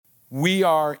We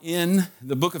are in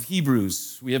the book of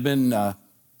Hebrews. We have been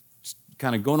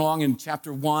kind of going along in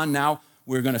chapter 1. Now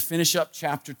we're going to finish up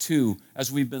chapter 2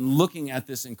 as we've been looking at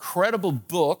this incredible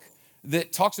book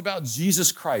that talks about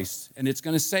Jesus Christ. And it's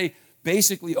going to say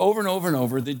basically over and over and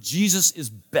over that Jesus is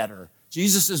better.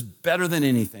 Jesus is better than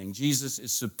anything. Jesus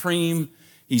is supreme.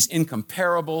 He's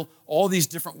incomparable. All these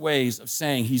different ways of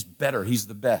saying he's better. He's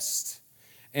the best.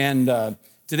 And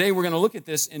today we're going to look at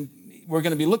this, and we're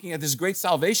going to be looking at this great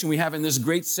salvation we have and this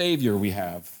great Savior we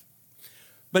have.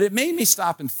 But it made me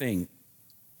stop and think,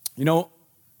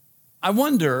 I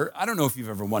wonder, I don't know if you've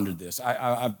ever wondered this.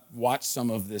 I've watched some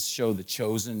of this show, The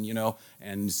Chosen,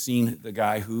 and seen the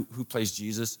guy who plays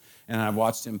Jesus. And I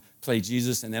watched him play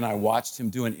Jesus, and then I watched him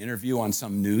do an interview on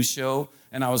some news show.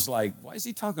 And I was like, why is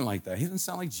he talking like that? He doesn't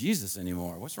sound like Jesus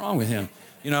anymore. What's wrong with him?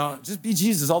 Just be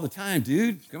Jesus all the time,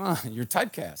 dude. Come on, you're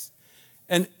typecast.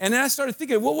 And then I started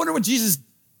thinking, well, I wonder what Jesus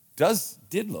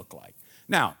did look like.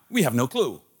 Now, we have no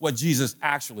clue what Jesus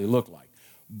actually looked like.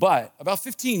 But about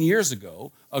 15 years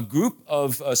ago, a group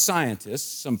of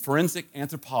scientists, some forensic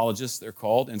anthropologists, they're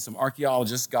called, and some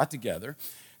archaeologists got together.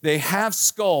 They have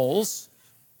skulls.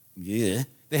 They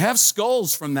have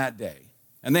skulls from that day,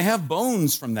 and they have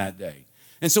bones from that day.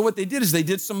 And so what they did is they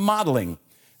did some modeling.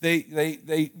 On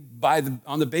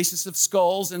the basis of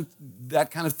skulls and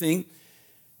that kind of thing,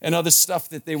 and other stuff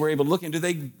that they were able to look into,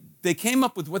 they came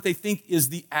up with what they think is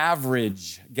the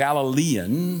average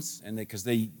Galileans, and because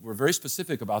they were very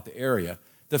specific about the area,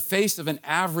 the face of an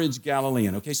average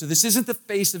Galilean. Okay, so this isn't the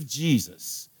face of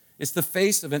Jesus. It's the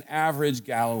face of an average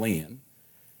Galilean.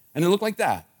 And it looked like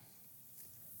that.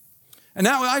 And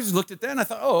now I just looked at that and I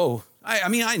thought,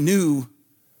 I knew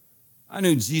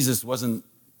Jesus wasn't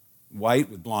white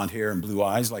with blonde hair and blue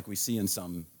eyes like we see in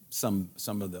some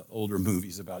of the older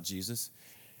movies about Jesus.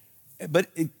 But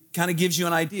it kind of gives you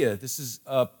an idea. This is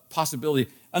a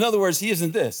possibility. In other words, he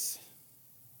isn't this.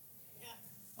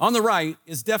 On the right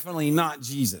is definitely not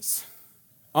Jesus.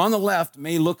 On the left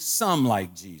may look some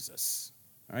like Jesus,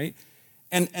 right?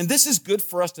 And this is good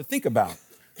for us to think about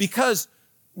because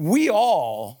we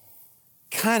all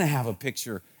kind of have a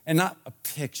picture, and not a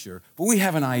picture, but we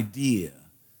have an idea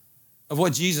of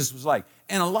what Jesus was like.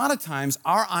 And a lot of times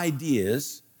our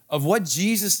ideas of what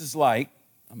Jesus is like,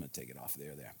 I'm going to take it off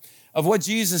there, of what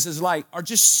Jesus is like are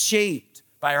just shaped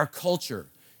by our culture,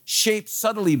 shaped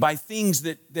subtly by things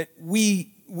that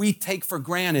we take for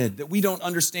granted, that we don't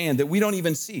understand, that we don't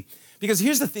even see. Because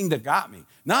here's the thing that got me.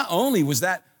 Not only was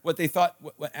that what they thought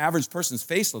what average person's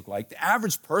face looked like, the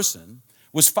average person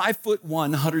was 5'1",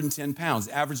 110 pounds,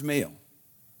 the average male.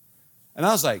 And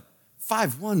I was like,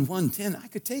 5'1", 110, I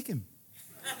could take him.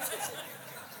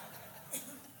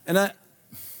 And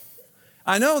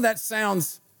I know that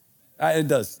sounds... It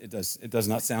does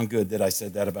not sound good that I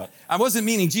said that about. I wasn't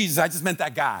meaning Jesus. I just meant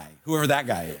that guy, whoever that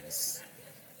guy is.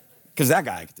 Because that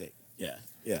guy I could take.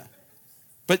 Yeah.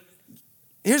 But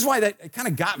here's why it kind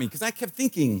of got me, because I kept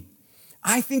thinking,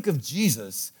 I think of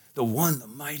Jesus, the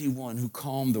mighty one who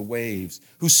calmed the waves,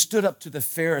 who stood up to the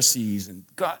Pharisees and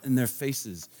got in their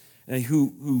faces, and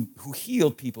who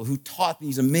healed people, who taught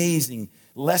these amazing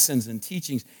lessons and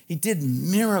teachings. He did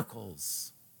miracles.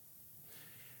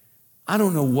 I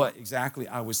don't know what exactly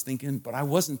I was thinking, but I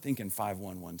wasn't thinking 5'1",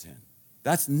 110.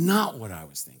 That's not what I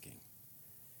was thinking.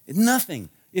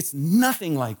 It's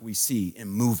nothing like we see in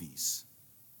movies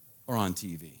or on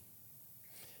TV.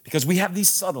 Because we have these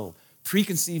subtle,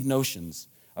 preconceived notions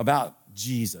about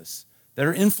Jesus that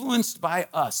are influenced by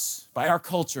us, by our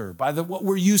culture, by what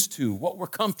we're used to, what we're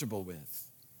comfortable with.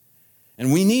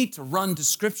 And we need to run to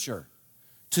Scripture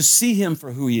to see him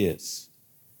for who he is,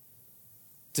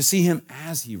 to see him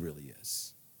as he really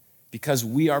is, because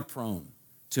we are prone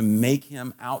to make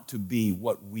him out to be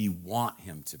what we want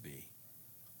him to be,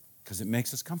 because it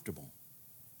makes us comfortable.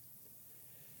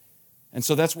 And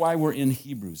so that's why we're in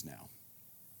Hebrews now.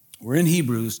 We're in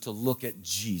Hebrews to look at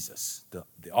Jesus. The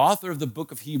author of the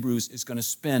book of Hebrews is going to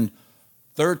spend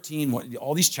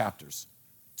all these chapters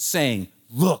saying,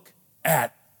 look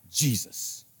at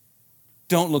Jesus.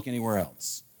 Don't look anywhere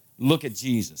else. Look at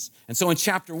Jesus. And so in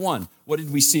chapter 1, what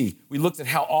did we see? We looked at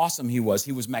how awesome he was.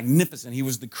 He was magnificent. He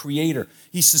was the creator.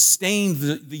 He sustained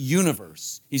the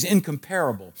universe. He's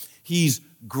incomparable. He's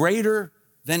greater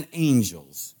than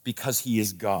angels because he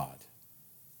is God.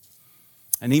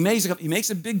 And he makes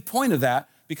a big point of that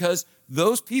because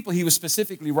those people he was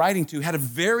specifically writing to had a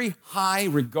very high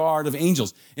regard of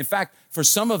angels. In fact, for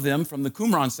some of them from the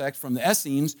Qumran sect, from the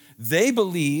Essenes, they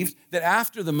believed that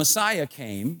after the Messiah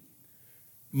came,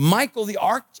 Michael the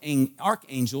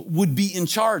archangel would be in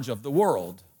charge of the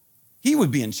world. He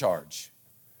would be in charge.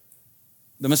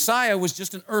 The Messiah was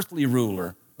just an earthly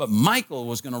ruler, but Michael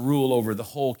was going to rule over the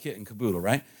whole kit and caboodle,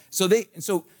 right? So the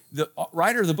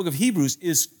writer of the book of Hebrews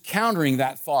is countering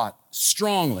that thought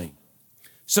strongly.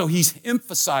 So he's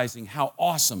emphasizing how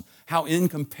awesome, how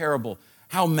incomparable,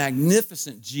 how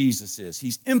magnificent Jesus is.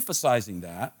 He's emphasizing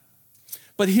that.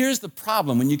 But here's the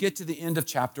problem when you get to the end of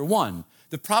chapter 1.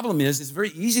 The problem is it's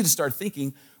very easy to start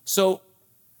thinking, so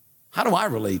how do I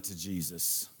relate to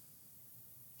Jesus?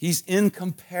 He's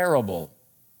incomparable.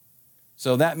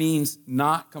 So that means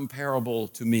not comparable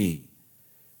to me.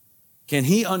 Can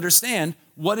he understand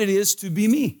what it is to be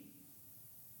me?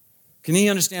 Can he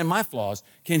understand my flaws?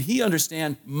 Can he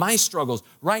understand my struggles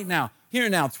right now, here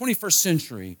and now, 21st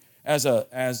century, as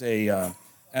a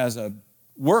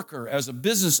worker, as a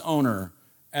business owner,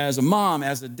 as a mom,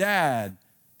 as a dad,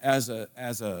 as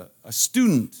a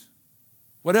student,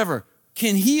 whatever?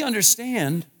 Can he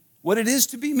understand what it is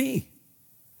to be me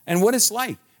and what it's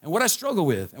like and what I struggle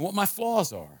with and what my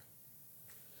flaws are?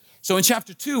 So in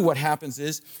chapter 2, what happens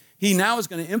is he now is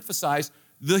going to emphasize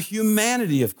the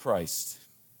humanity of Christ.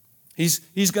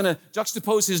 He's going to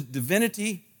juxtapose his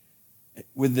divinity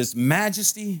with this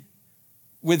majesty,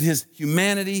 with his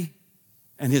humanity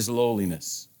and his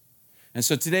lowliness. And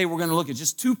so today we're going to look at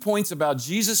just 2 points about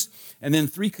Jesus and then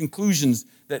 3 conclusions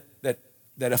that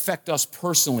affect us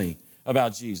personally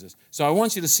about Jesus. So I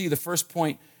want you to see the first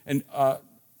point, and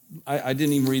I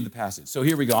didn't even read the passage. So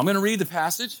here we go. I'm going to read the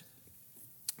passage,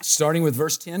 starting with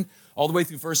verse 10, all the way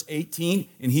through verse 18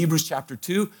 in Hebrews chapter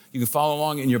 2. You can follow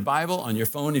along in your Bible, on your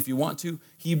phone if you want to.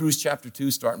 Hebrews chapter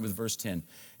 2, starting with verse 10.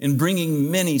 In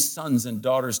bringing many sons and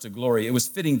daughters to glory, it was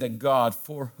fitting that God,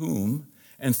 for whom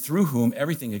and through whom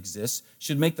everything exists,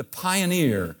 should make the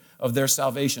pioneer of their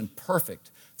salvation perfect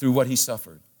through what he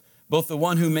suffered. Both the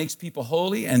one who makes people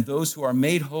holy and those who are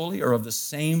made holy are of the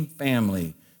same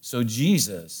family. So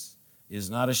Jesus is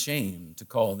not ashamed to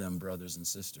call them brothers and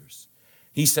sisters.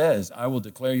 He says, I will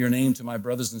declare your name to my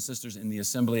brothers and sisters in the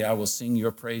assembly. I will sing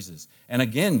your praises. And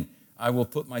again, I will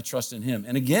put my trust in him.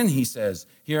 And again, he says,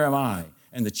 here am I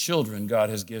and the children God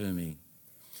has given me.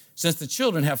 Since the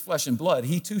children have flesh and blood,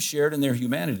 he too shared in their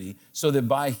humanity, so that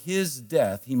by his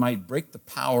death he might break the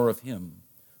power of him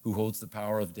who holds the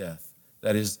power of death,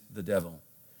 that is, the devil,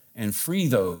 and free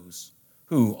those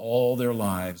who all their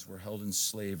lives were held in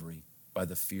slavery by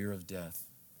the fear of death.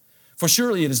 For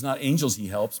surely it is not angels he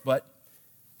helps, but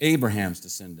Abraham's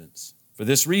descendants. For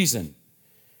this reason,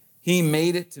 he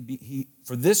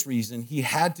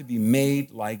had to be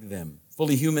made like them,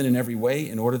 fully human in every way,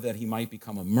 in order that he might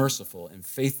become a merciful and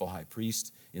faithful high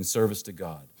priest in service to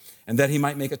God, and that he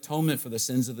might make atonement for the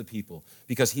sins of the people.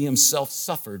 Because he himself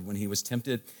suffered when he was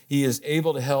tempted, he is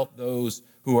able to help those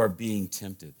who are being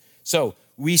tempted. So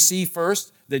we see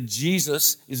first that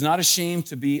Jesus is not ashamed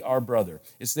to be our brother.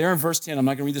 It's there in verse 10. I'm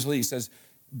not going to read this. He says,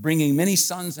 bringing many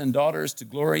sons and daughters to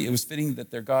glory, it was fitting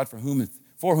that their God, for whom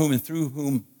and through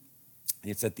whom,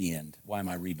 it's at the end. Why am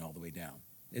I reading all the way down?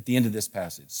 At the end of this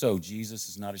passage. So Jesus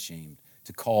is not ashamed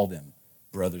to call them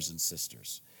brothers and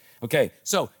sisters. Okay,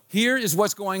 so here is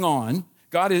what's going on.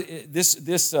 God,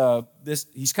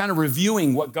 he's kind of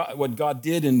reviewing what God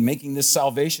did in making this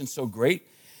salvation so great.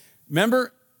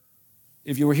 Remember,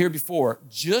 if you were here before,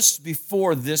 just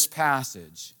before this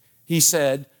passage, he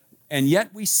said, and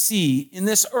yet we see in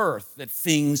this earth that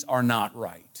things are not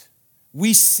right.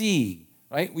 We see,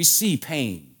 right? We see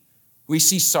pain. We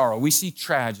see sorrow. We see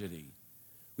tragedy.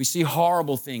 We see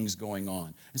horrible things going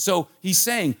on. And so he's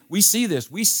saying, we see this.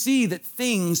 We see that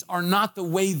things are not the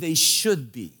way they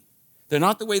should be. They're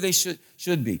not the way they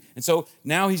should be. And so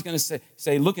now he's going to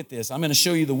say, look at this. I'm going to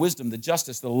show you the wisdom, the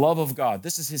justice, the love of God.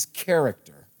 This is his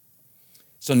character.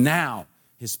 So now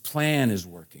his plan is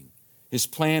working. His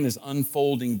plan is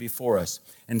unfolding before us.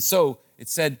 And so it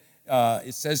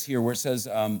says here where it says,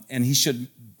 and he should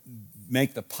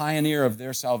make the pioneer of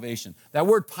their salvation. That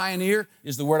word pioneer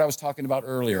is the word I was talking about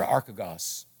earlier,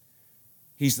 archegos.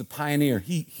 He's the pioneer.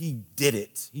 He did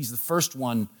it. He's the first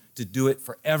one to do it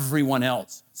for everyone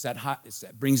else.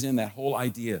 That brings in that whole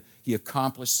idea. He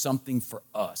accomplished something for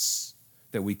us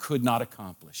that we could not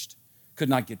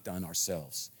get done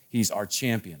ourselves. He's our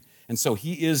champion. And so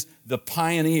he is the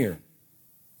pioneer.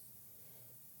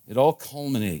 It all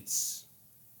culminates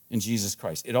in Jesus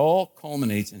Christ. It all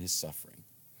culminates in his suffering.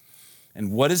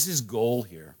 And what is his goal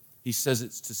here? He says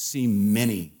it's to see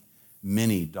many,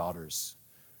 many daughters,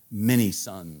 many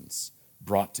sons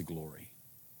brought to glory.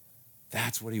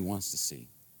 That's what he wants to see.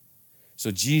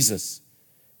 So Jesus,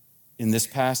 in this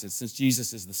passage, since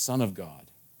Jesus is the Son of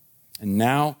God, and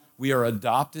now we are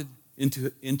adopted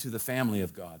into the family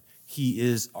of God, he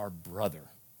is our brother.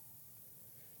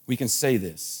 We can say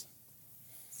this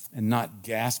and not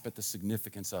gasp at the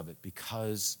significance of it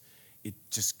because it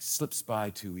just slips by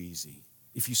too easy.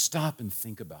 If you stop and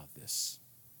think about this,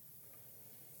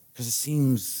 because it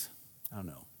seems, I don't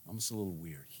know, almost a little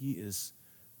weird. He is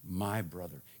my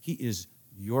brother. He is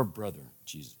your brother,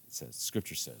 Jesus says,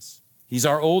 Scripture says. He's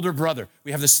our older brother.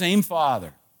 We have the same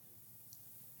father.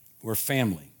 We're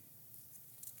family.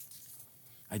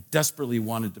 I desperately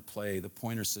wanted to play the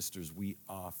Pointer Sisters, We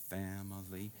Are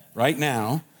Family, right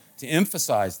now to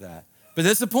emphasize that. But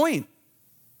that's the point.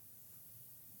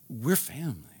 We're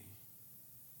family.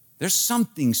 There's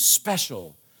something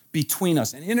special between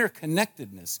us, an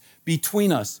interconnectedness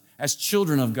between us as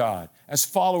children of God, as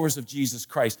followers of Jesus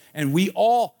Christ. And we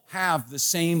all have the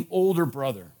same older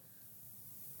brother.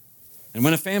 And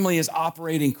when a family is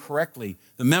operating correctly,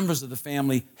 the members of the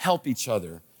family help each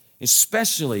other,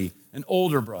 especially an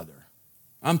older brother.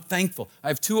 I'm thankful. I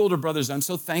have 2 older brothers. I'm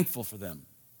so thankful for them.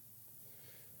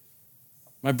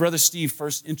 My brother Steve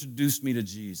first introduced me to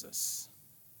Jesus.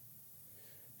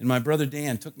 And my brother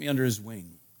Dan took me under his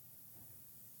wing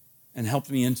and helped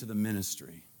me into the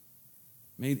ministry.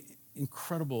 Made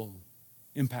incredible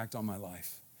impact on my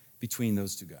life between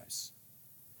those 2 guys.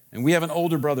 And we have an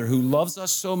older brother who loves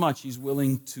us so much, he's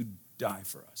willing to die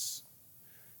for us.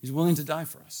 He's willing to die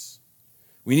for us.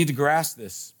 We need to grasp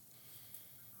this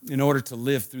in order to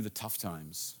live through the tough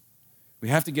times. We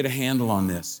have to get a handle on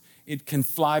this. It can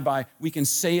fly by. We can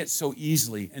say it so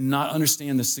easily and not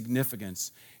understand the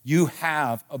significance. You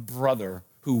have a brother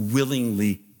who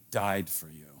willingly died for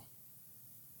you.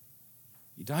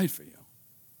 He died for you.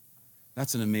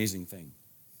 That's an amazing thing.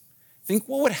 Think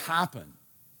what would happen.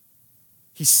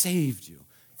 He saved you.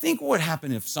 Think what would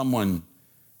happen if someone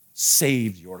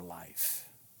saved your life.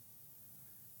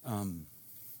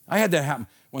 I had that happen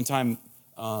one time.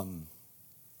 I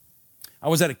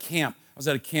was at a camp.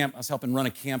 I was helping run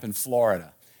a camp in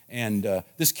Florida. And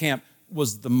this camp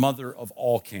was the mother of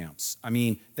all camps. I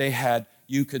mean, they had,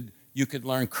 you could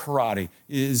learn karate,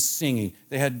 is singing.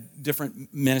 They had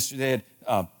different ministries. They had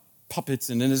puppets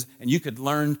and you could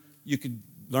learn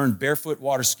barefoot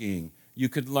water skiing. You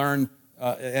could learn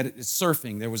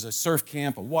surfing. There was a surf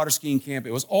camp, a water skiing camp.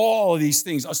 It was all of these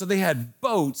things. So they had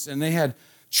boats and they had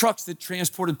trucks that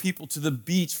transported people to the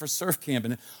beach for surf camp.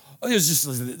 And it was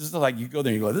just like you go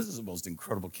there and you go, this is the most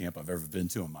incredible camp I've ever been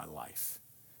to in my life.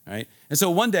 Right? And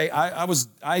so one day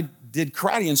I did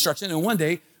karate instruction, and one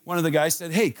day one of the guys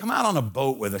said, hey, come out on a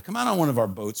boat with us. Come out on one of our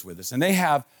boats with us. And they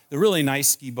have the really nice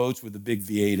ski boats with the big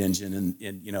V8 engine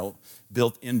and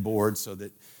built inboard so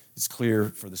that it's clear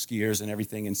for the skiers and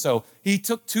everything. And so he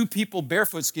took 2 people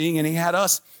barefoot skiing, and he had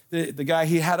us,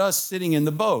 he had us sitting in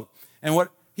the boat. And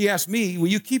what he asked me, will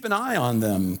you keep an eye on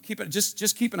them?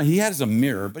 Just keep an eye. He has a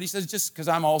mirror, but he says, just because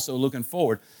I'm also looking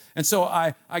forward. And so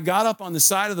I got up on the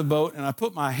side of the boat, and I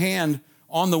put my hand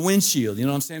on the windshield. You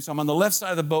know what I'm saying? So I'm on the left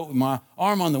side of the boat with my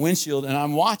arm on the windshield, and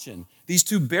I'm watching these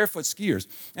 2 barefoot skiers.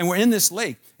 And we're in this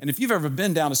lake. And if you've ever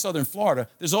been down to southern Florida,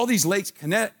 there's all these lakes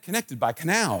connected by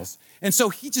canals. And so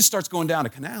he just starts going down a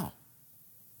canal.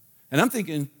 And I'm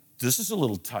thinking, this is a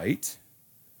little tight.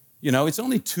 It's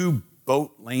only 2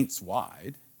 boat lengths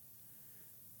wide.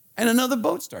 And another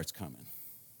boat starts coming.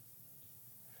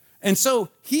 And so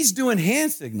he's doing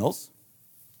hand signals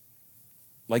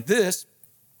like this,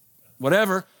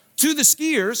 whatever, to the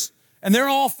skiers, and they're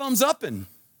all thumbs upping.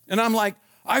 And I'm like,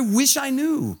 I wish I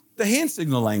knew the hand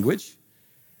signal language.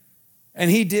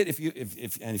 And he did, if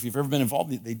you've ever been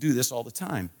involved, they do this all the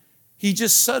time. He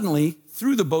just suddenly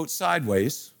threw the boat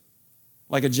sideways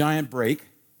like a giant brake.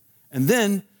 And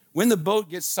then when the boat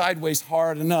gets sideways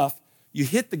hard enough, you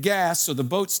hit the gas so the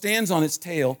boat stands on its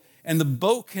tail, and the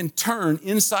boat can turn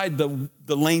inside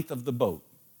the length of the boat.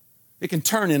 It can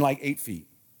turn in like 8 feet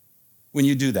when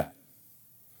you do that.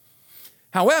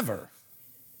 However,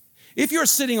 if you're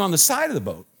sitting on the side of the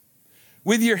boat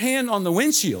with your hand on the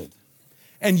windshield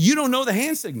and you don't know the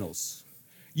hand signals,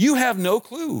 you have no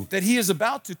clue that he is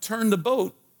about to turn the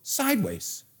boat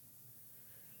sideways.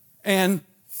 And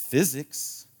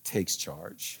physics takes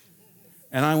charge.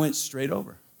 And I went straight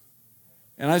over.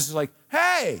 And I was just like,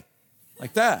 hey,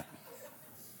 like that.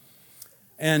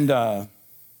 And the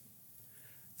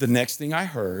next thing I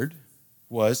heard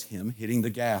was him hitting the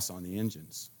gas on the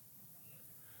engines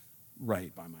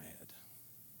right by my head.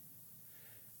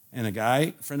 And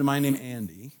a friend of mine named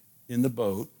Andy, in the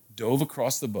boat, dove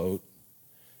across the boat,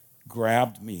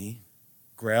 grabbed my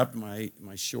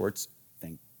shorts.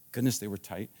 Thank goodness they were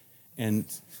tight. And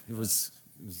it was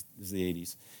the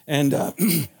 80s. And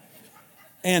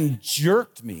and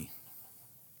jerked me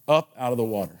up out of the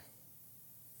water.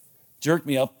 Jerked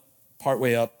me up,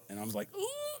 partway up, and I was like,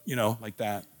 ooh, like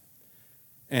that.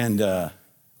 And I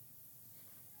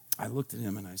looked at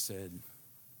him and I said,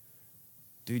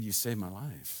 dude, you saved my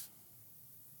life.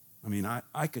 I mean,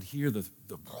 I could hear the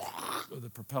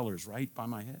propellers right by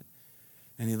my head.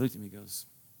 And he looked at me and goes,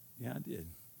 yeah, I did.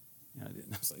 Yeah, I did.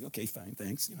 And I was like, okay, fine,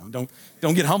 thanks.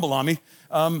 Don't get humble on me.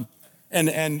 And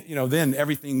then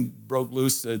everything broke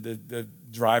loose. The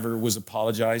driver was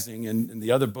apologizing, and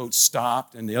the other boat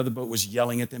stopped, and the other boat was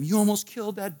yelling at them, you almost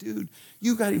killed that dude. Do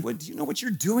you know what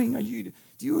you're doing?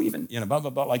 Do you even, blah, blah,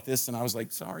 blah, like this. And I was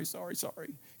like, sorry.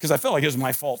 Because I felt like it was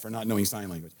my fault for not knowing sign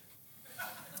language.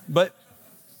 But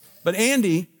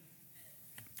Andy,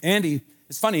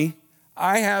 it's funny,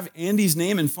 I have Andy's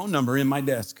name and phone number in my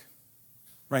desk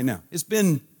right now. It's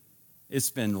been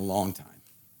a long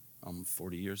time,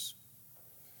 40 years,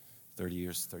 30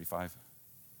 years, 35.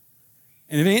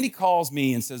 And if Andy calls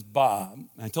me and says, Bob,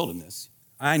 and I told him this,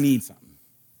 I need something,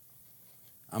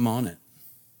 I'm on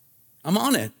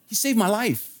it. He saved my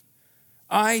life.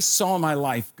 I saw my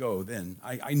life go then.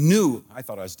 I knew, I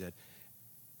thought I was dead.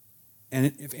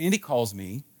 And if Andy calls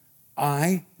me,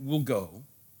 I will go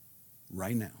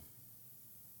right now.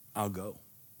 I'll go.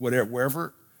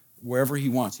 Wherever he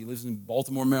wants. He lives in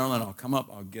Baltimore, Maryland. I'll come up.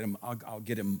 I'll get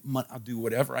him. I'll do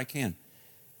whatever I can.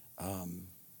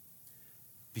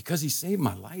 Because he saved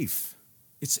my life.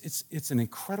 It's an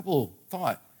incredible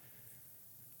thought.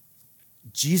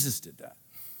 Jesus did that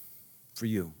for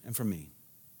you and for me.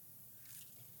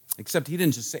 Except he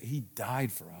didn't just say, he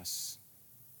died for us.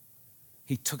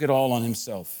 He took it all on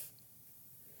himself.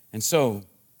 And so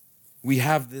we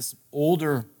have this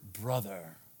older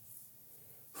brother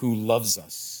who loves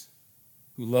us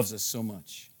so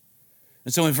much.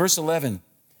 And so in verse 11,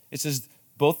 it says,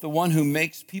 both the one who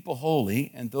makes people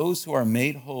holy and those who are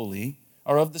made holy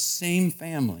are of the same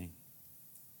family.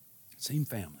 Same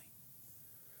family.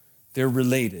 They're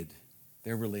related.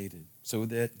 So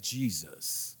that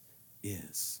Jesus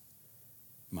is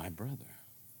my brother.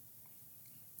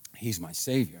 He's my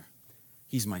Savior.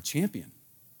 He's my champion.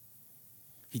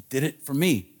 He did it for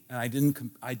me, and I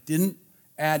didn't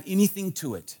add anything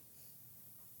to it.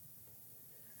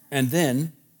 And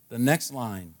then the next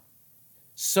line.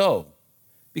 So,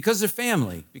 because they're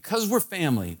family, because we're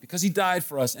family, because he died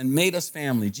for us and made us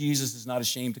family, Jesus is not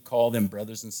ashamed to call them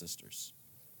brothers and sisters.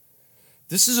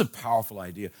 This is a powerful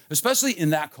idea, especially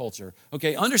in that culture.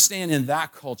 Okay, understand in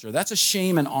that culture, that's a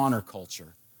shame and honor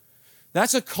culture.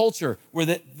 That's a culture where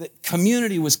the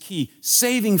community was key.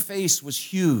 Saving face was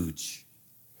huge.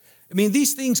 I mean,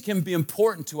 these things can be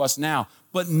important to us now,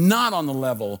 but not on the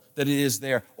level that it is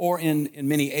there, or in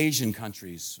many Asian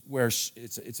countries where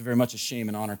it's very much a shame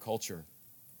and honor culture.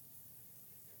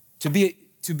 To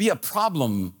be a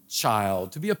problem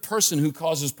child, to be a person who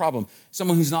causes problem,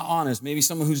 someone who's not honest, maybe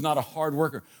someone who's not a hard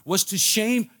worker, was to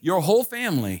shame your whole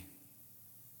family.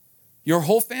 Your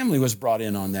whole family was brought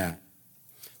in on that.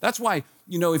 That's why,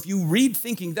 if you read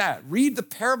the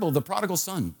parable of the prodigal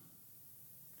son.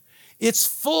 It's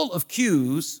full of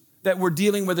cues that we're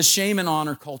dealing with a shame and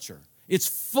honor culture. It's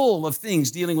full of things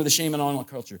dealing with a shame and honor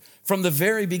culture. From the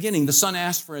very beginning, the son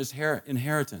asked for his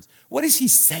inheritance. What is he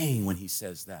saying when he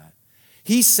says that?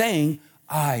 He's saying,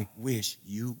 I wish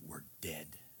you were dead.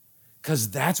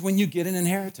 Because that's when you get an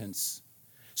inheritance.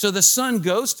 So the son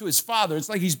goes to his father. It's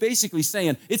like he's basically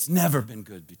saying, it's never been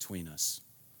good between us.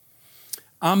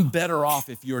 I'm better off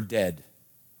if you're dead.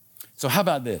 So how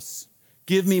about this?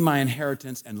 Give me my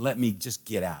inheritance and let me just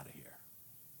get out of here.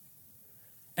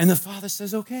 And the father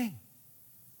says, okay.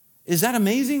 Is that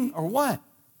amazing or what?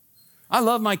 I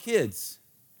love my kids.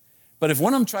 But if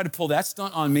one of them tried to pull that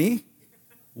stunt on me,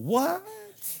 what?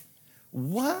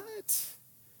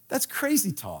 That's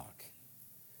crazy talk.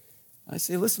 I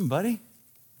say, listen, buddy,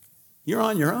 you're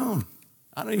on your own.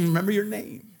 I don't even remember your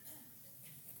name.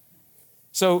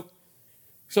 So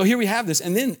here we have this.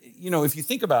 And then, if you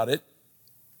think about it,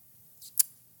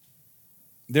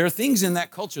 there are things in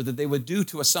that culture that they would do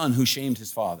to a son who shamed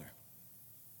his father.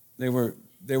 There were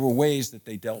ways that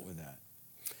they dealt with that.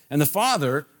 And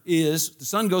the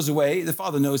son goes away, the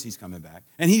father knows he's coming back,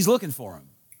 and he's looking for him.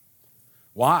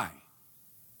 Why?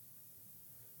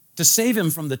 To save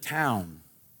him from the town,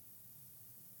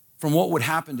 from what would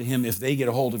happen to him if they get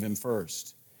a hold of him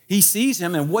first. He sees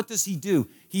him, and what does he do?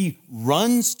 He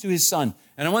runs to his son.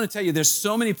 And I want to tell you, there's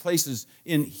so many places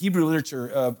in Hebrew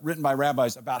literature written by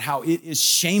rabbis about how it is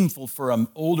shameful for an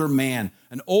older man,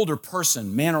 an older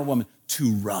person, man or woman,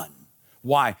 to run.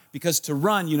 Why? Because to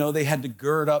run, they had to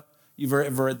gird up. You've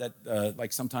ever read that,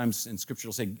 like sometimes in Scripture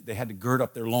it'll say they had to gird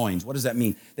up their loins. What does that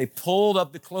mean? They pulled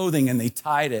up the clothing and they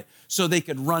tied it so they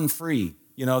could run free.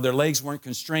 Their legs weren't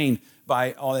constrained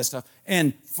by all that stuff.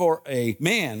 And for a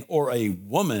man or a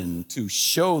woman to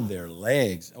show their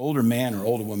legs, older man or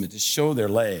older woman to show their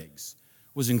legs,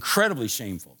 was incredibly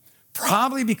shameful.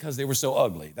 Probably because they were so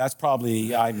ugly. That's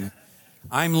probably, I'm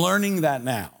learning that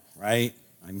now, right?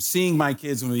 I'm seeing my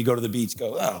kids when we go to the beach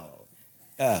go,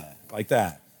 like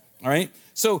that, all right?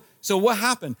 So what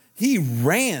happened? He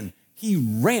ran.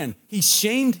 He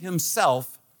shamed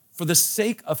himself for the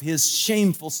sake of his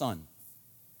shameful son.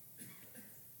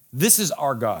 This is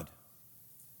our God.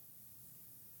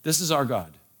 This is our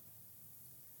God.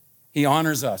 He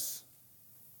honors us.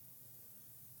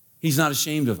 He's not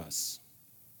ashamed of us.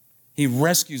 He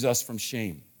rescues us from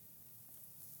shame.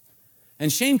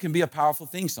 And shame can be a powerful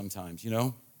thing sometimes, you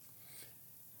know.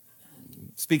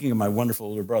 Speaking of my wonderful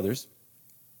older brothers,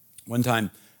 one time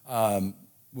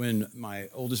when my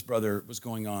oldest brother was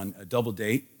going on a double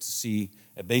date to see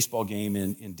a baseball game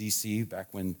in D.C., back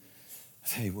when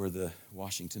they were the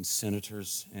Washington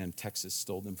Senators and Texas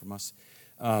stole them from us,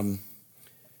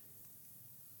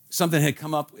 something had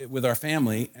come up with our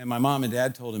family, and my mom and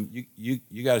dad told him,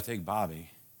 you got to take Bobby,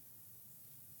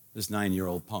 this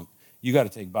 9-year-old punk, you got to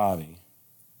take Bobby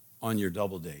on your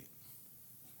double date.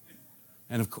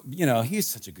 And, of course, you know, he's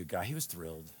such a good guy. He was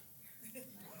thrilled.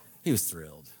 He was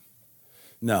thrilled.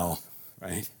 No,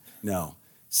 right? No.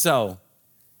 So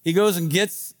he goes and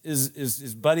gets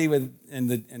his buddy and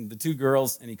the two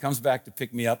girls, and he comes back to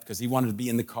pick me up because he wanted to be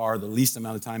in the car the least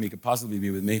amount of time he could possibly be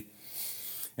with me.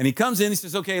 And he comes in, he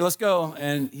says, okay, let's go.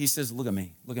 And he says, look at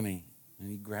me. And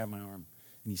he grabbed my arm,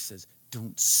 and he says,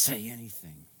 don't say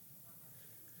anything.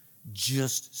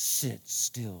 Just sit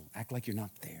still. Act like you're not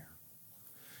there.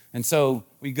 And so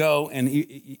we go,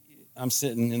 and I'm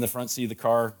sitting in the front seat of the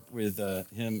car with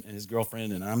him and his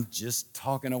girlfriend, and I'm just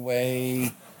talking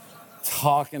away.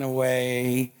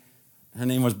 Her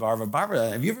name was Barbara. Barbara,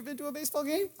 have you ever been to a baseball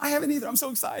game? I haven't either. I'm so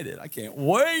excited. I can't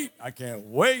wait.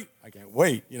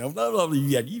 You know, blah, blah, blah.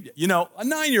 You know, a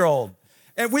 9-year-old.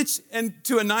 And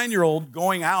to a 9-year-old,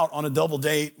 going out on a double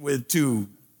date with two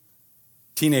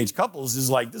teenage couples is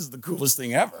like, this is the coolest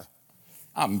thing ever.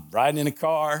 I'm riding in a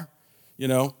car, you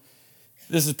know.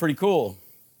 This is pretty cool.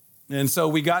 And so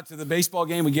we got to the baseball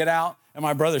game. We get out, and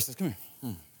my brother says, come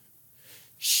here.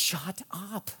 Shut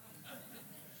up.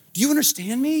 Do you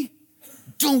understand me?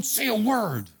 Don't say a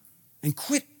word. And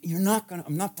quit.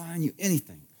 I'm not buying you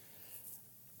anything.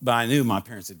 But I knew my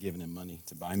parents had given him money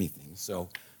to buy me things. So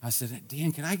I said,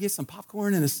 Dan, can I get some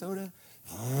popcorn and a soda?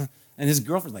 And his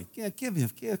girlfriend's like,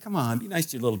 yeah, come on, be nice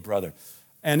to your little brother.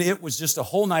 And it was just a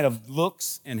whole night of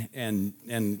looks and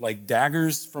like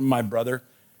daggers from my brother.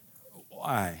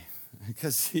 Why?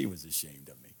 Because he was ashamed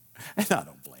of me. And I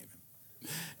don't blame him.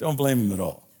 Don't blame him at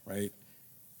all, right?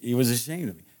 He was ashamed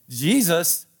of me.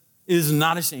 Jesus is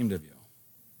not ashamed of you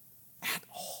at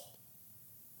all.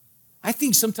 I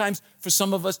think sometimes for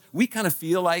some of us, we kind of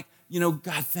feel like, you know,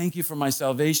 God, thank you for my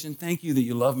salvation. Thank you that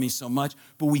you love me so much.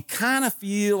 But we kind of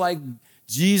feel like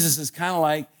Jesus is kind of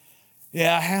like,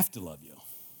 yeah, I have to love you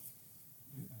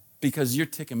because you're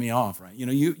ticking me off, right? You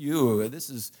know,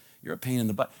 you're a pain in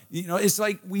the butt. You know, it's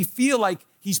like we feel like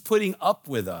he's putting up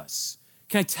with us.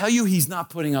 Can I tell you he's not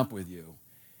putting up with you?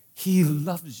 He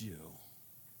loves you.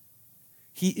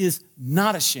 He is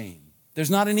not ashamed.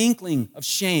 There's not an inkling of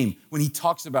shame when he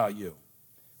talks about you,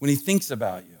 when he thinks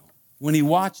about you, when he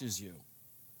watches you.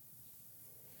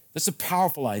 That's a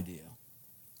powerful idea.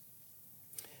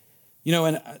 You know,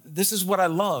 and this is what I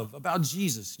love about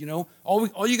Jesus. You know,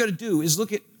 all you got to do is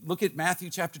look at Matthew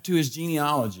chapter 2, his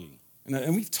genealogy.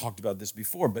 And we've talked about this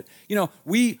before, but, you know,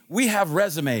 we have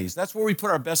resumes. That's where we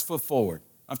put our best foot forward.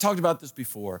 I've talked about this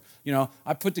before. You know,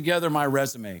 I put together my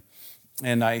resume,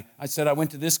 and I said I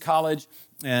went to this college,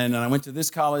 and I went to this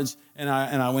college, and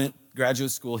I went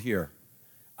graduate school here.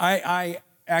 I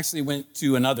actually went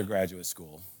to another graduate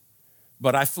school,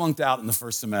 but I flunked out in the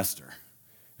first semester.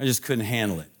 I just couldn't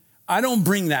handle it. I don't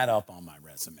bring that up on my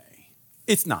resume.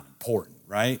 It's not important,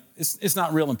 right? It's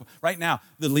not real important. Right now,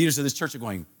 the leaders of this church are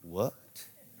going, what?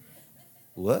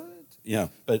 You know,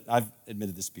 but I've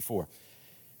admitted this before.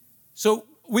 So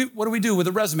what do we do with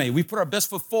a resume? We put our best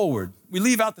foot forward. We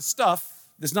leave out the stuff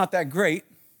that's not that great,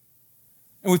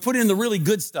 and we put in the really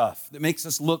good stuff that makes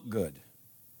us look good,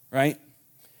 right?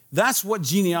 That's what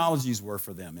genealogies were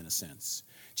for them, in a sense.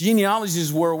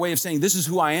 Genealogies were a way of saying, this is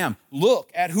who I am.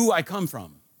 Look at who I come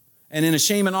from. And in a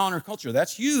shame and honor culture,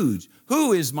 that's huge.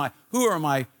 Who are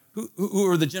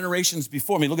the generations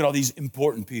before me? Look at all these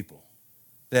important people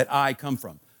that I come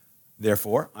from.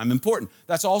 Therefore, I'm important.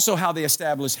 That's also how they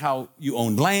establish how you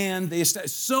own land.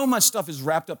 So much stuff is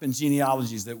wrapped up in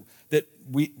genealogies that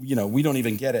we don't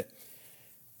even get it.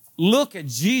 Look at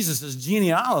Jesus'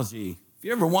 genealogy. If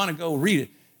you ever want to go read it,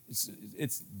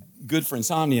 it's good for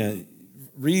insomnia.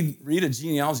 Read a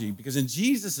genealogy, because in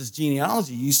Jesus'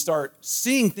 genealogy, you start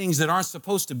seeing things that aren't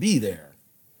supposed to be there,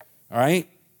 All right?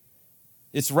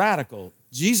 It's radical.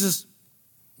 Jesus,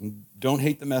 don't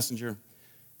hate the messenger.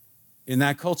 In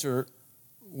that culture,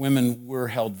 women were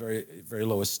held very, very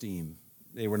low esteem.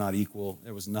 They were not equal.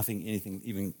 There was anything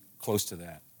even close to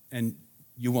that. And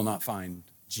you will not find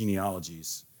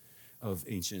genealogies of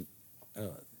ancient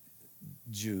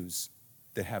Jews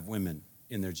that have women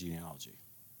in their genealogy.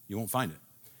 You won't find it.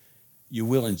 You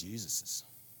will in Jesus's.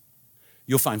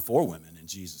 You'll find 4 women in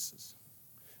Jesus's.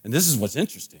 And this is what's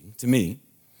interesting to me.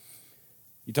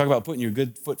 You talk about putting your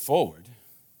good foot forward.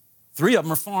 3 of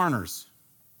them are foreigners.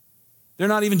 They're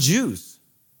not even Jews.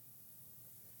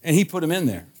 And he put them in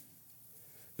there.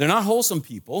 They're not wholesome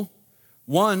people.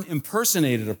 One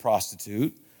impersonated a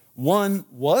prostitute. One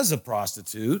was a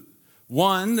prostitute.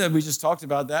 One, that we just talked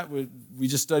about that, we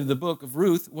just studied the book of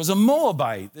Ruth, was a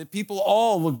Moabite that people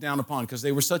all looked down upon because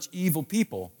they were such evil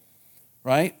people,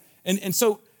 right? And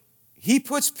so he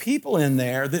puts people in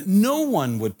there that no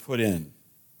one would put in.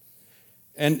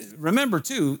 And remember,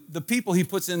 too, the people he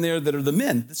puts in there that are the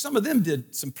men, some of them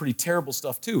did some pretty terrible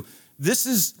stuff, too. This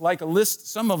is like a list.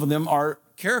 Some of them are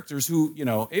characters who,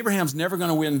 Abraham's never going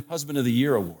to win Husband of the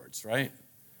Year awards, right,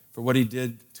 for what he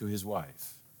did to his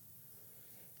wife.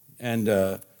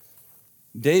 And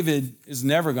David is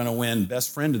never going to win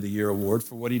Best Friend of the Year award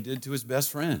for what he did to his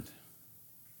best friend.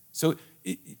 So,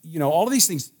 all of these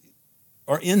things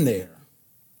are in there.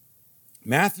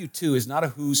 Matthew 2 is not a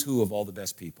who's who of all the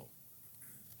best people.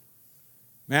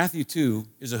 Matthew 2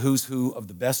 is a who's who of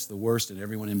the best, the worst, and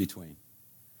everyone in between.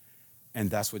 And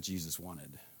that's what Jesus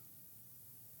wanted.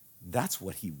 That's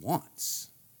what he wants.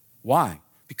 Why?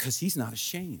 Because he's not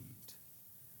ashamed.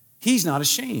 He's not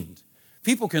ashamed.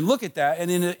 People can look at that,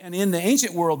 and in the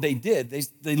ancient world, they did.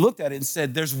 They looked at it and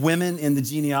said, there's women in the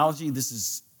genealogy. This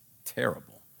is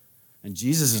terrible. And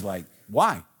Jesus is like,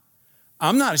 why?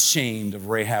 I'm not ashamed of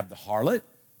Rahab the harlot.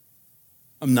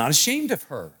 I'm not ashamed of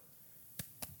her.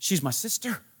 She's my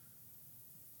sister.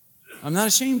 I'm not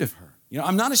ashamed of her.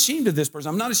 I'm not ashamed of this person.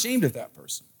 I'm not ashamed of that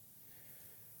person.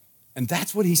 And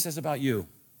that's what he says about you.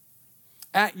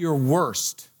 At your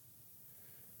worst,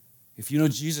 if you know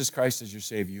Jesus Christ as your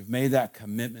Savior, you've made that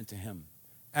commitment to him.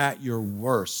 At your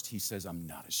worst, he says, I'm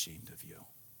not ashamed of you.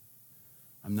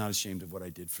 I'm not ashamed of what I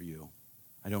did for you.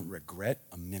 I don't regret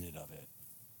a minute of it.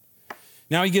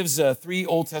 Now he gives 3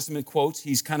 Old Testament quotes.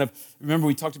 He's remember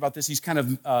we talked about this, he's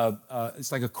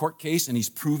it's like a court case, and he's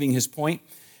proving his point.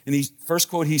 In the first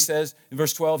quote he says, in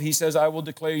verse 12, he says, I will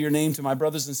declare your name to my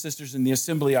brothers and sisters in the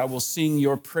assembly. I will sing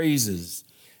your praises.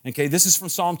 Okay, this is from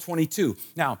Psalm 22.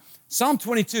 Now, Psalm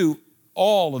 22,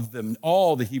 all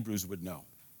the Hebrews would know.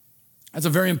 That's a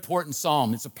very important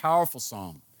psalm. It's a powerful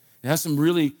psalm. It has some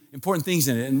really important things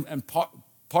in it. And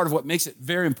part of what makes it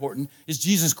very important is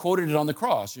Jesus quoted it on the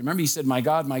cross. You remember he said, my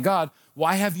God,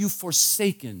 why have you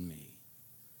forsaken me?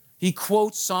 He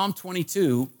quotes Psalm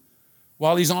 22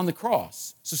 while he's on the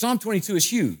cross. So Psalm 22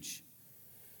 is huge.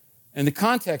 And the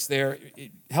context there,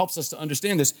 it helps us to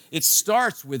understand this. It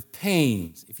starts with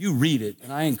pain. If you read it,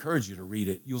 and I encourage you to read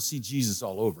it, you'll see Jesus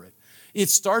all over it. It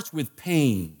starts with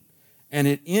pain, and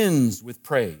it ends with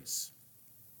praise.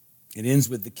 It ends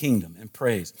with the kingdom and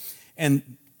praise.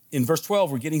 And in verse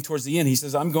 12, we're getting towards the end. He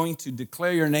says, I'm going to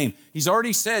declare your name. He's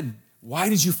already said, why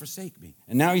did you forsake me?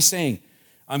 And now he's saying,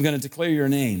 I'm going to declare your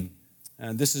name.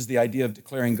 And this is the idea of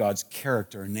declaring God's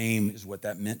character. Name is what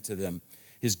that meant to them.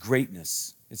 His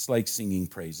greatness. It's like singing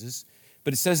praises.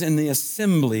 But it says in the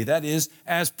assembly, that is,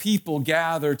 as people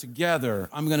gather together,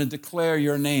 I'm going to declare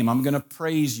your name. I'm going to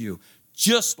praise you,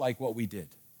 just like what we did.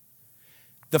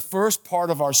 The first part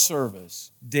of our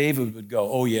service, David would go,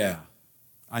 oh yeah,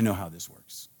 I know how this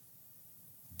works.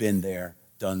 Been there,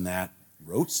 done that,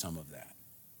 wrote some of that,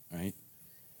 right?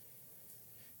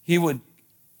 He would,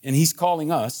 and he's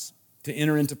calling us to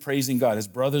enter into praising God. As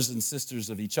brothers and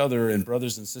sisters of each other and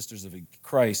brothers and sisters of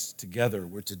Christ together,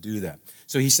 we're to do that.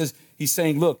 So he's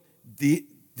saying, look,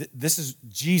 this is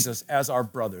Jesus as our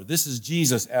brother. This is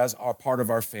Jesus as our part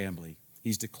of our family.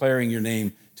 He's declaring your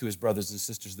name to his brothers and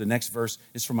sisters. The next verse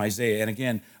is from Isaiah. And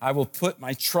again, I will put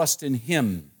my trust in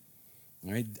him.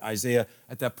 All right? Isaiah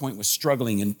at that point was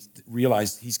struggling and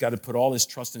realized he's got to put all his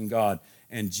trust in God.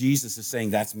 And Jesus is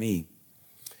saying, that's me.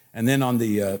 And then on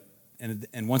the...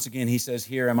 And once again, he says,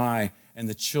 here am I and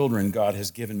the children God has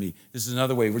given me. This is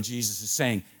another way where Jesus is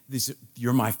saying,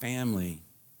 you're my family.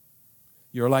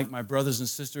 You're like my brothers and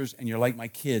sisters, and you're like my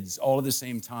kids all at the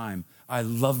same time. I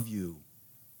love you.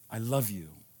 I love you.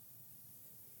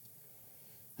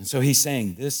 And so he's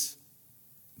saying, this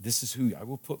is who I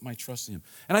will put my trust in him.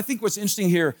 And I think what's interesting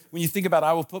here, when you think about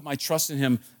I will put my trust in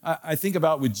him, I think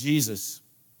about with Jesus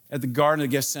at the Garden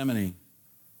of Gethsemane,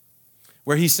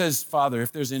 where he says, Father,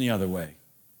 if there's any other way,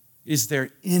 Is there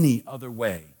any other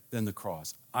way than the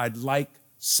cross? I'd like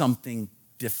something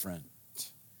different.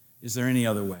 Is there any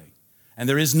other way? And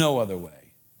there is no other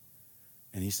way.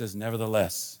 And he says,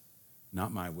 nevertheless,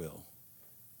 not my will,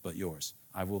 but yours.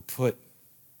 I will put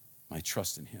my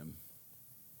trust in him.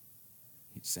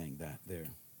 He's saying that there,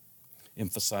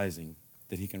 emphasizing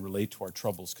that he can relate to our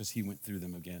troubles because he went through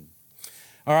them again.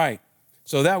 All right,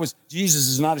 so that was, Jesus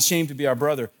is not ashamed to be our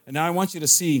brother. And now I want you to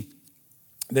see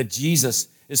that Jesus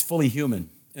is fully human.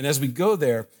 And as we go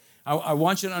there, I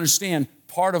want you to understand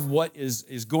part of what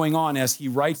is going on as he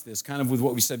writes this, kind of with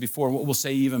what we said before, and what we'll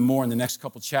say even more in the next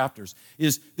couple chapters,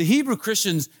 is the Hebrew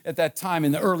Christians at that time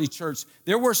in the early church,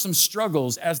 there were some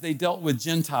struggles as they dealt with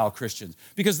Gentile Christians,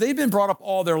 because they've been brought up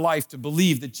all their life to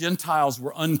believe that Gentiles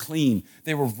were unclean,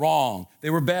 they were wrong, they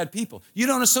were bad people. You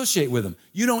don't associate with them.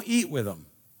 You don't eat with them.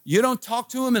 You don't talk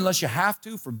to them unless you have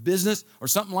to for business or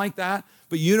something like that,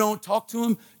 but you don't talk to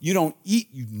them. You don't eat.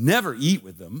 You never eat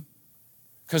with them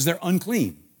because they're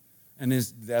unclean. And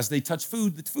as they touch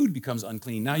food, the food becomes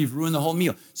unclean. Now you've ruined the whole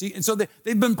meal. See, and so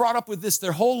they've been brought up with this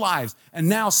their whole lives. And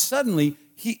now suddenly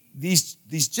these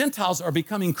Gentiles are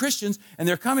becoming Christians, and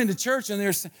they're coming to church, and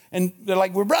they're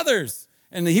like, we're brothers.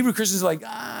 And the Hebrew Christians are like,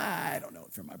 I don't know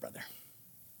if you're my brother.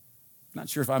 Not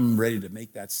sure if I'm ready to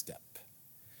make that step.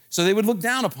 So they would look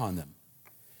down upon them.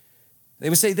 They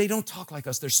would say, they don't talk like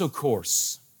us. They're so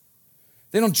coarse.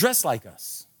 They don't dress like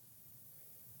us.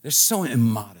 They're so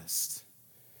immodest.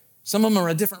 Some of them are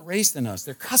a different race than us.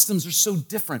 Their customs are so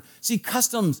different. See,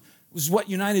 customs was what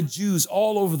united Jews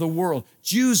all over the world.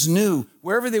 Jews knew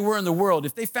wherever they were in the world,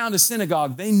 if they found a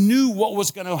synagogue, they knew what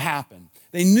was going to happen.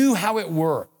 They knew how it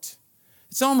worked.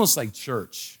 It's almost like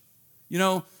church. You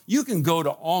know, you can go to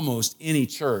almost any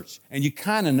church and you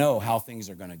kind of know how things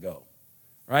are going to go,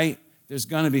 right? There's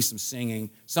going to be some singing.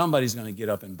 Somebody's going to get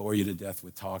up and bore you to death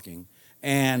with talking.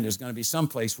 And there's going to be some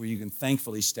place where you can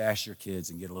thankfully stash your kids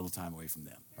and get a little time away from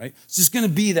them, right? It's just going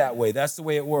to be that way. That's the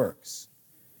way it works.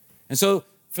 And so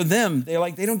for them, they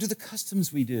don't do the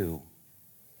customs we do.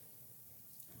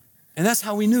 And that's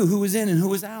how we knew who was in and who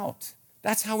was out.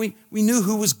 That's how we knew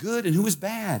who was good and who was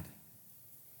bad.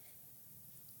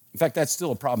 In fact, that's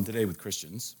still a problem today with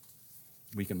Christians.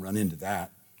 We can run into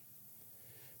that.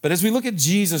 But as we look at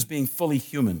Jesus being fully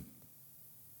human,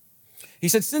 he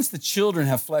said, since the children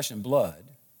have flesh and blood,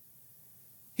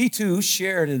 he too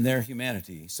shared in their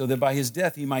humanity, so that by his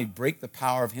death he might break the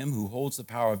power of him who holds the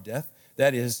power of death,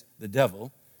 that is, the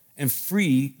devil, and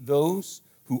free those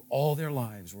who all their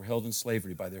lives were held in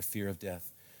slavery by their fear of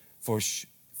death. For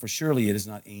surely it is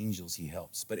not angels he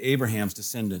helps, but Abraham's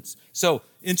descendants. So,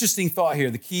 interesting thought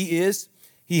here. The key is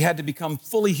he had to become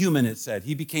fully human, it said.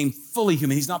 He became fully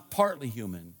human. He's not partly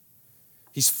human.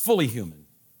 He's fully human.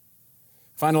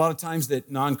 I find a lot of times that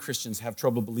non-Christians have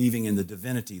trouble believing in the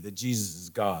divinity, that Jesus is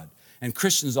God. And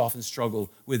Christians often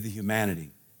struggle with the humanity,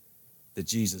 that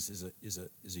Jesus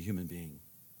is a human being.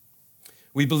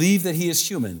 We believe that he is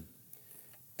human,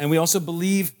 and we also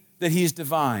believe that he is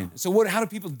divine. So how do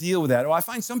people deal with that? Well, I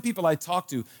find some people I talk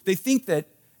to, they think that,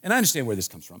 and I understand where this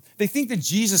comes from, they think that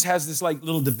Jesus has this like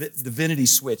little divinity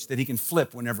switch that he can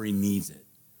flip whenever he needs it,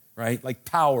 right? Like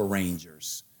Power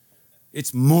Rangers.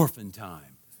 It's morphin'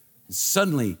 time. And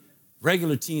suddenly,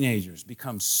 regular teenagers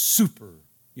become superheroes.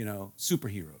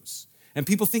 And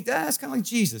people think that's kind of like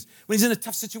Jesus. When he's in a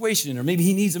tough situation or maybe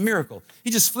he needs a miracle, he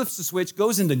just flips the switch,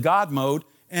 goes into God mode,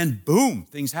 and boom,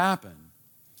 things happen,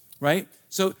 right?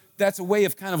 So that's a way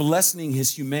of kind of lessening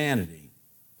his humanity.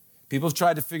 People have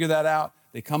tried to figure that out.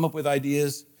 They come up with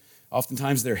ideas.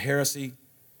 Oftentimes they're heresy.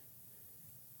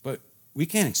 But we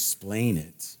can't explain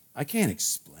it. I can't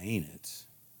explain it.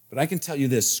 But I can tell you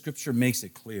this, Scripture makes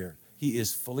it clear. He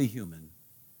is fully human,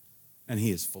 and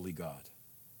he is fully God.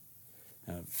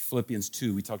 Philippians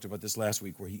 2, we talked about this last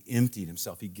week, where he emptied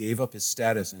himself. He gave up his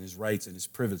status and his rights and his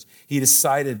privilege. He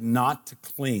decided not to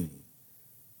cling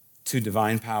to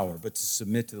divine power, but to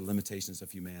submit to the limitations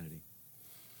of humanity.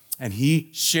 And he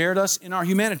shared us in our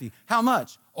humanity. How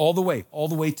much? All the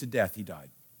way to death he died.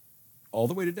 All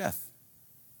the way to death,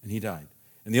 and he died.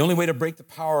 And the only way to break the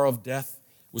power of death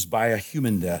was by a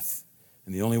human death.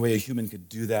 And the only way a human could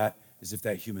do that is if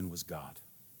that human was God,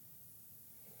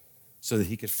 so that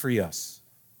he could free us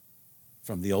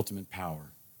from the ultimate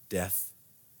power, death,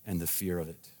 and the fear of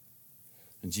it.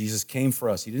 And Jesus came for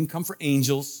us. He didn't come for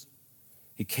angels.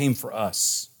 He came for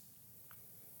us.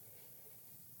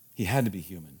 He had to be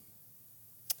human.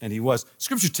 And he was.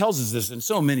 Scripture tells us this in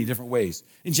so many different ways.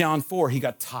 In John 4, he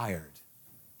got tired.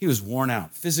 He was worn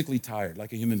out, physically tired,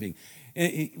 like a human being.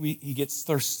 He gets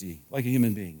thirsty, like a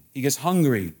human being. He gets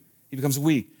hungry. He becomes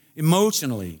weak.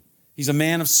 Emotionally, He's a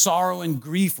man of sorrow and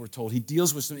grief, we're told. He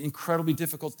deals with some incredibly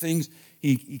difficult things.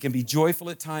 He can be joyful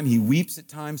at times. He weeps at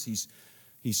times.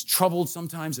 He's troubled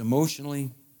sometimes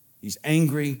emotionally. He's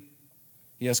angry.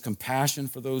 He has compassion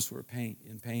for those who are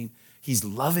in pain. He's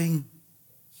loving.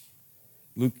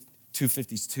 Luke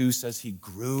 2:52 says he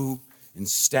grew in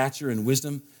stature and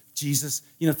wisdom. Jesus,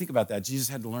 think about that. Jesus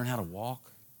had to learn how to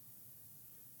walk.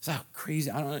 Is that crazy?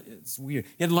 I don't know. It's weird.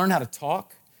 He had to learn how to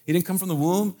talk. He didn't come from the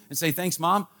womb and say, thanks,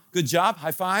 Mom. Good job.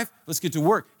 High five. Let's get to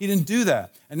work. He didn't do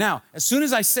that. And now, as soon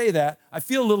as I say that, I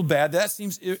feel a little bad. That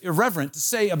seems irreverent to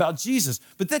say about Jesus.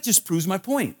 But that just proves my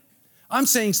point. I'm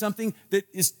saying something that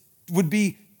would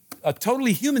be a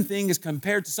totally human thing as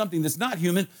compared to something that's not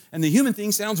human, and the human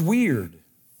thing sounds weird.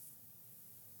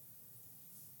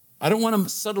 I don't want to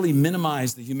subtly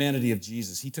minimize the humanity of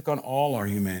Jesus. He took on all our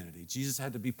humanity. Jesus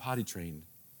had to be potty trained.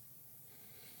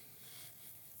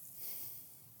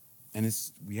 And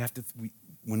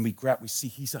when we see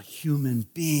he's a human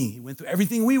being. He went through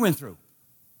everything we went through.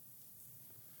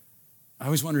 I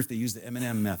always wonder if they use the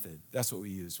M&M method. That's what we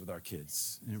used with our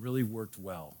kids. And it really worked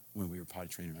well when we were potty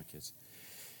training our kids.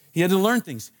 He had to learn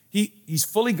things. He's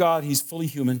fully God. He's fully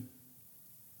human.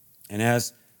 And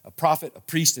as a prophet, a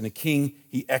priest, and a king,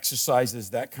 he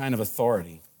exercises that kind of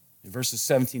authority. In verses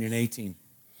 17 and 18,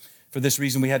 for this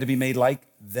reason we had to be made like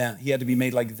them. He had to be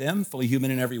made like them, fully human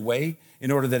in every way,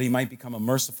 in order that he might become a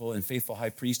merciful and faithful high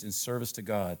priest in service to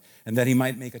God, and that he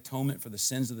might make atonement for the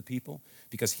sins of the people,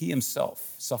 because he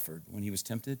himself suffered when he was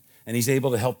tempted, and he's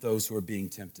able to help those who are being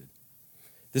tempted.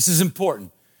 This is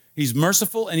important. He's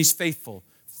merciful and he's faithful.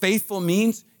 Faithful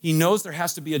means he knows there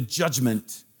has to be a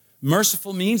judgment.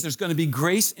 Merciful means there's going to be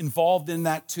grace involved in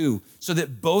that too, so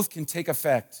that both can take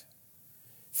effect.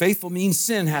 Faithful means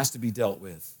sin has to be dealt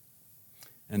with.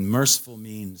 And merciful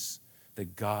means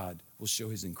that God will show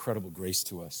his incredible grace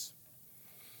to us.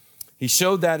 He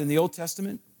showed that in the Old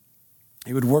Testament.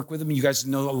 He would work with them. You guys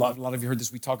know, a lot of you heard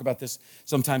this. We talk about this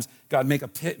sometimes. God made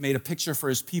a picture for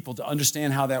his people to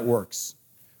understand how that works.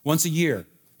 Once a year,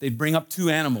 they'd bring up 2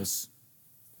 animals.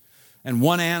 And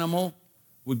one animal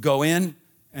would go in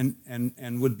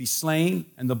and would be slain,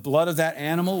 and the blood of that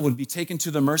animal would be taken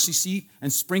to the mercy seat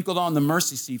and sprinkled on the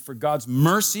mercy seat for God's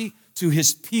mercy to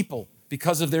his people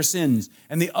because of their sins.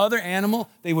 And the other animal,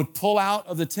 they would pull out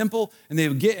of the temple, and they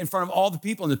would get in front of all the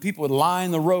people, and the people would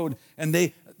line the road, and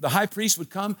the high priest would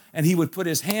come, and he would put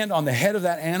his hand on the head of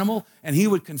that animal, and he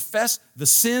would confess the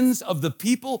sins of the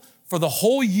people for the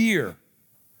whole year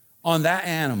on that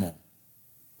animal.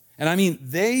 And I mean,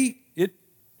 they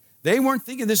weren't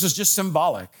thinking this was just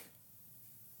symbolic.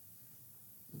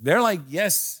 They're like,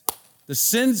 yes, the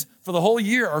sins for the whole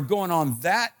year are going on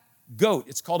that goat.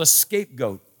 It's called a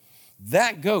scapegoat.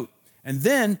 That goat. And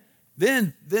then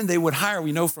they would hire,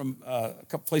 we know from a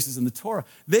couple places in the Torah,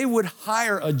 they would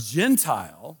hire a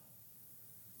Gentile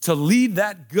to lead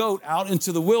that goat out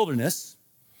into the wilderness,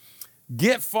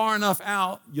 get far enough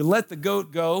out, you let the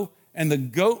goat go, and the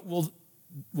goat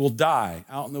will die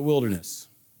out in the wilderness.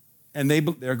 And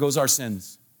there goes our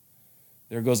sins.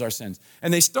 There goes our sins.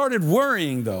 And they started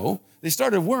worrying, though.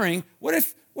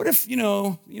 What if you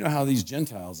know how these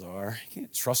Gentiles are. You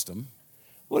can't trust them.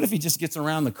 What if he just gets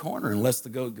around the corner and lets the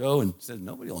goat go and says,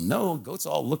 nobody will know. Goats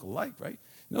all look alike, right?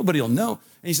 Nobody will know.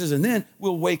 And he says, and then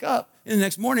we'll wake up in the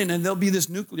next morning and there'll be this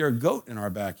nuclear goat in our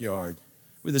backyard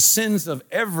with the sins of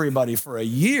everybody for a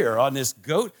year on this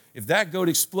goat. If that goat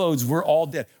explodes, we're all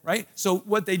dead, right? So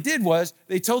what they did was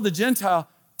they told the Gentile,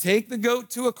 take the goat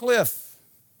to a cliff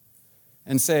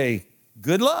and say,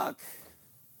 good luck,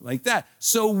 like that.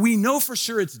 So we know for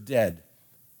sure it's dead.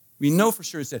 We know for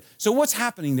sure it's dead. So what's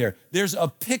happening there? There's a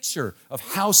picture of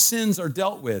how sins are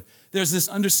dealt with. There's this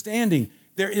understanding.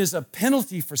 There is a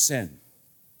penalty for sin.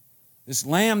 This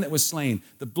lamb that was slain,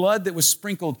 the blood that was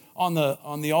sprinkled on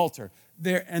the altar,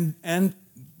 there and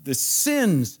the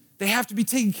sins, they have to be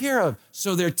taken care of.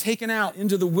 So they're taken out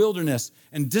into the wilderness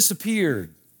and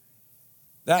disappeared.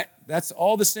 That's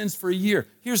all the sins for a year.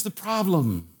 Here's the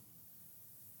problem.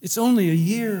 It's only a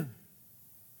year.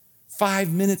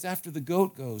 5 minutes after the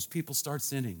goat goes, people start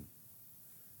sinning.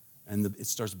 And it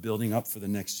starts building up for the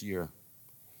next year.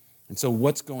 And so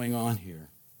what's going on here?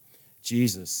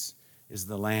 Jesus is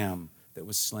the lamb that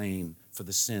was slain for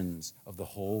the sins of the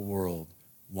whole world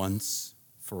once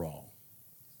for all.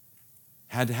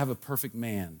 Had to have a perfect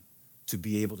man to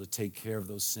be able to take care of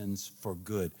those sins for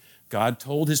good. God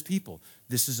told his people,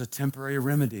 this is a temporary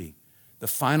remedy. The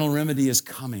final remedy is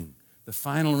coming. The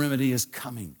final remedy is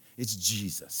coming. It's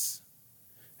Jesus.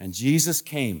 And Jesus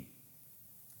came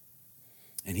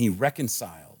and he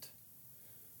reconciled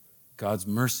God's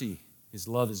mercy, his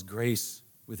love, his grace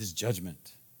with his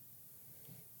judgment.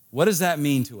 What does that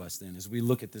mean to us then as we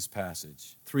look at this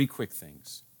passage? 3 quick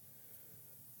things.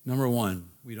 Number 1,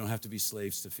 we don't have to be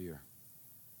slaves to fear.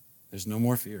 There's no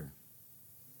more fear.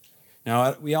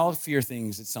 Now, we all fear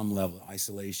things at some level: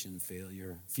 isolation,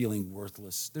 failure, feeling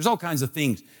worthless. There's all kinds of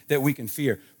things that we can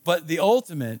fear. But the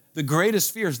ultimate, the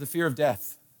greatest fear is the fear of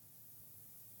death.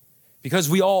 Because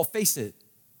we all face it.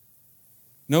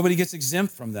 Nobody gets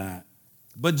exempt from that.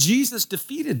 But Jesus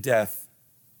defeated death.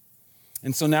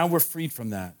 And so now we're freed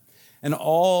from that. And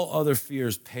all other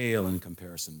fears pale in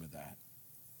comparison with that.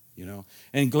 You know,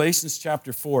 in Galatians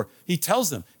chapter 4, he tells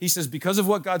them, he says, because of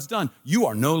what God's done, you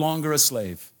are no longer a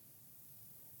slave.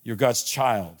 You're God's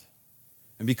child.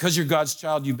 And because you're God's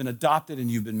child, you've been adopted and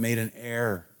you've been made an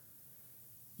heir.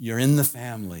 You're in the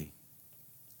family.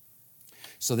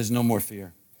 So there's no more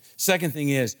fear. Second thing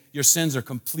is, your sins are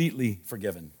completely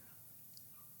forgiven.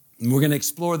 And we're going to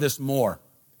explore this more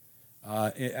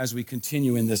as we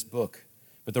continue in this book.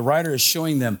 But the writer is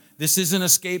showing them this isn't a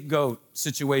scapegoat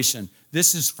situation.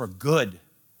 This is for good.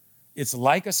 It's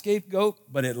like a scapegoat,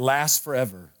 but it lasts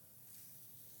forever.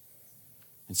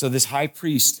 And so this high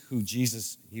priest who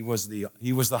Jesus, he was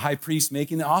the high priest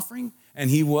making the offering, and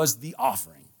he was the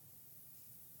offering.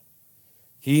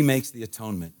 He makes the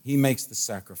atonement. He makes the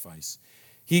sacrifice.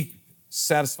 He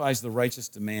satisfies the righteous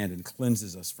demand and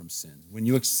cleanses us from sin. When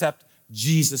you accept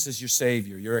Jesus as your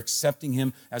Savior, you're accepting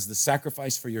him as the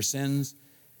sacrifice for your sins,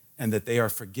 and that they are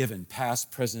forgiven,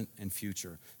 past, present, and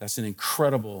future. That's an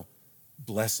incredible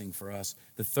blessing for us.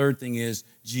 The third thing is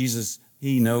Jesus,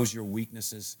 he knows your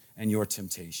weaknesses and your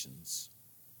temptations.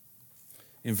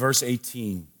 In verse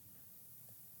 18,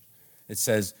 it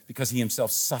says, because he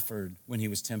himself suffered when he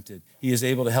was tempted, he is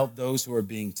able to help those who are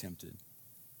being tempted.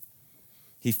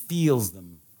 He feels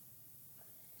them,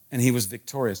 and he was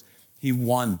victorious. He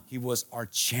won. He was our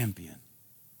champion.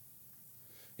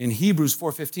 In Hebrews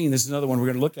 4:15, this is another one we're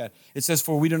going to look at. It says,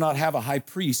 for we do not have a high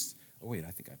priest. Oh, wait,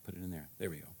 I think I put it in there. There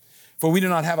we go. For we do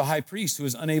not have a high priest who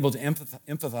is unable to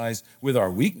empathize with our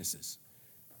weaknesses.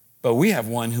 But we have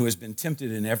one who has been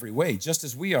tempted in every way, just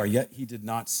as we are, yet he did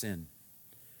not sin.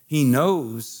 He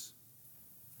knows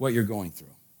what you're going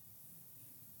through.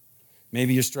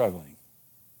 Maybe you're struggling.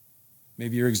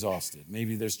 Maybe you're exhausted.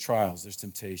 Maybe there's trials, there's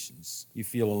temptations. You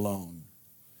feel alone.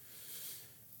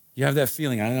 You have that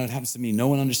feeling. I know it happens to me. No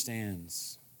one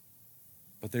understands.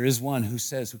 But there is one who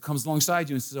comes alongside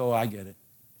you and says, oh, I get it.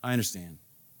 I understand.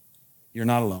 You're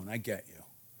not alone. I get you.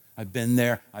 I've been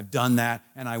there. I've done that.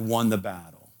 And I won the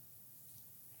battle.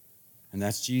 And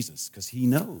that's Jesus, because he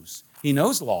knows. He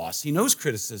knows loss. He knows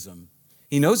criticism.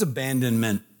 He knows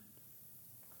abandonment.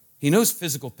 He knows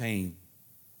physical pain.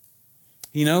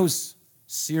 He knows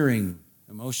searing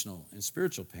emotional and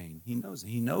spiritual pain. He knows it.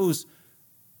 He knows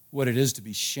what it is to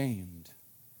be shamed.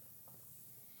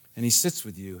 And he sits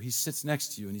with you. He sits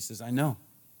next to you and he says, I know.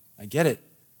 I get it.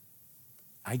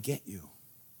 I get you.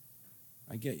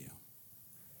 I get you.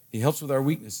 He helps with our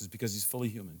weaknesses because he's fully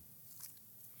human.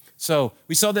 So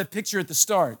we saw that picture at the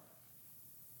start,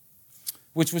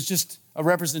 which was just a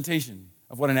representation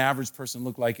of what an average person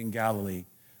looked like in Galilee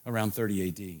around 30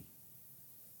 AD.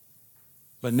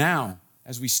 But now,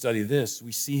 as we study this,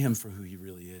 we see him for who he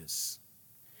really is.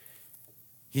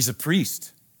 He's a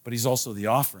priest, but he's also the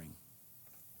offering.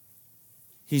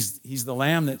 He's the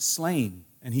lamb that's slain,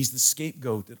 and he's the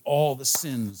scapegoat that all the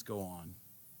sins go on.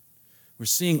 We're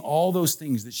seeing all those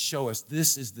things that show us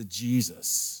this is the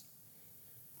Jesus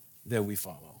that we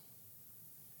follow.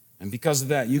 And because of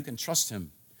that, you can trust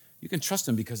him. You can trust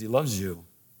him because he loves you.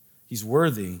 He's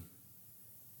worthy.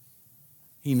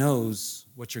 He knows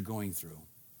what you're going through.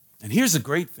 And here's a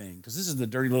great thing, because this is the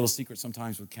dirty little secret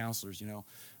sometimes with counselors, you know.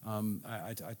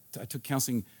 I took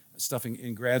counseling stuff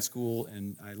in grad school,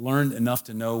 and I learned enough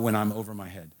to know when I'm over my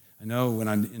head. I know when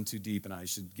I'm in too deep and I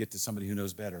should get to somebody who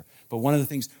knows better. But one of the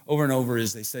things over and over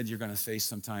is they said you're going to face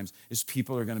sometimes is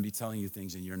people are going to be telling you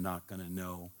things and you're not going to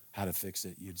know how to fix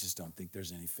it. You just don't think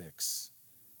there's any fix.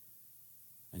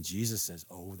 And Jesus says,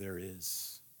 oh, there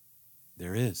is.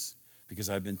 There is, because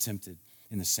I've been tempted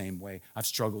in the same way. I've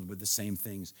struggled with the same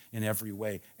things in every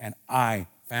way, and I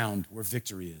found where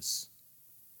victory is.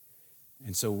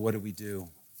 And so what do?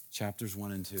 Chapters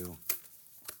 1 and 2,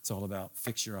 it's all about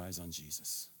fix your eyes on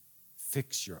Jesus.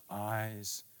 Fix your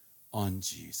eyes on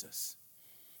Jesus.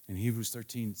 In Hebrews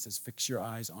 13, it says, fix your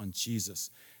eyes on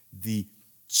Jesus, the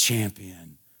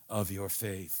champion of your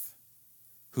faith,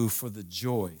 who for the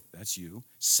joy, that's you,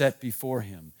 set before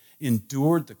him,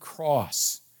 endured the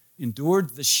cross,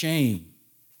 endured the shame,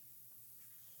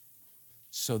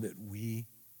 so that we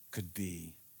could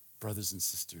be brothers and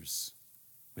sisters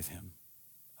with him,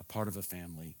 a part of a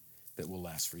family that will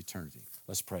last for eternity.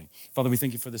 Let's pray. Father, we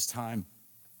thank you for this time.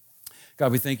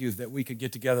 God, we thank you that we could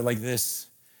get together like this.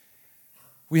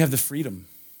 We have the freedom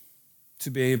to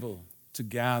be able to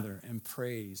gather and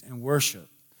praise and worship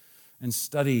and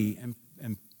study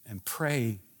and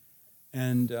pray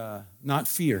and not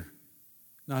fear,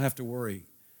 not have to worry.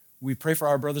 We pray for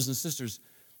our brothers and sisters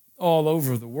all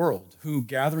over the world who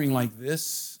gathering like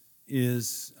this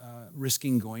is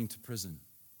risking going to prison.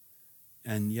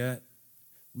 And yet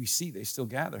we see they still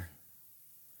gather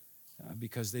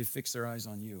because they've fixed their eyes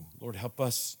on you. Lord, help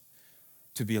us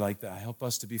to be like that. Help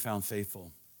us to be found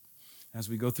faithful. As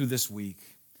we go through this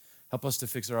week, help us to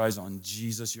fix our eyes on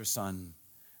Jesus, your Son.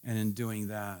 And in doing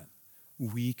that,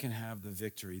 we can have the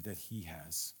victory that he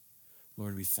has.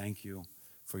 Lord, we thank you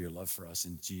for your love for us.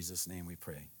 In Jesus' name we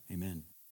pray. Amen.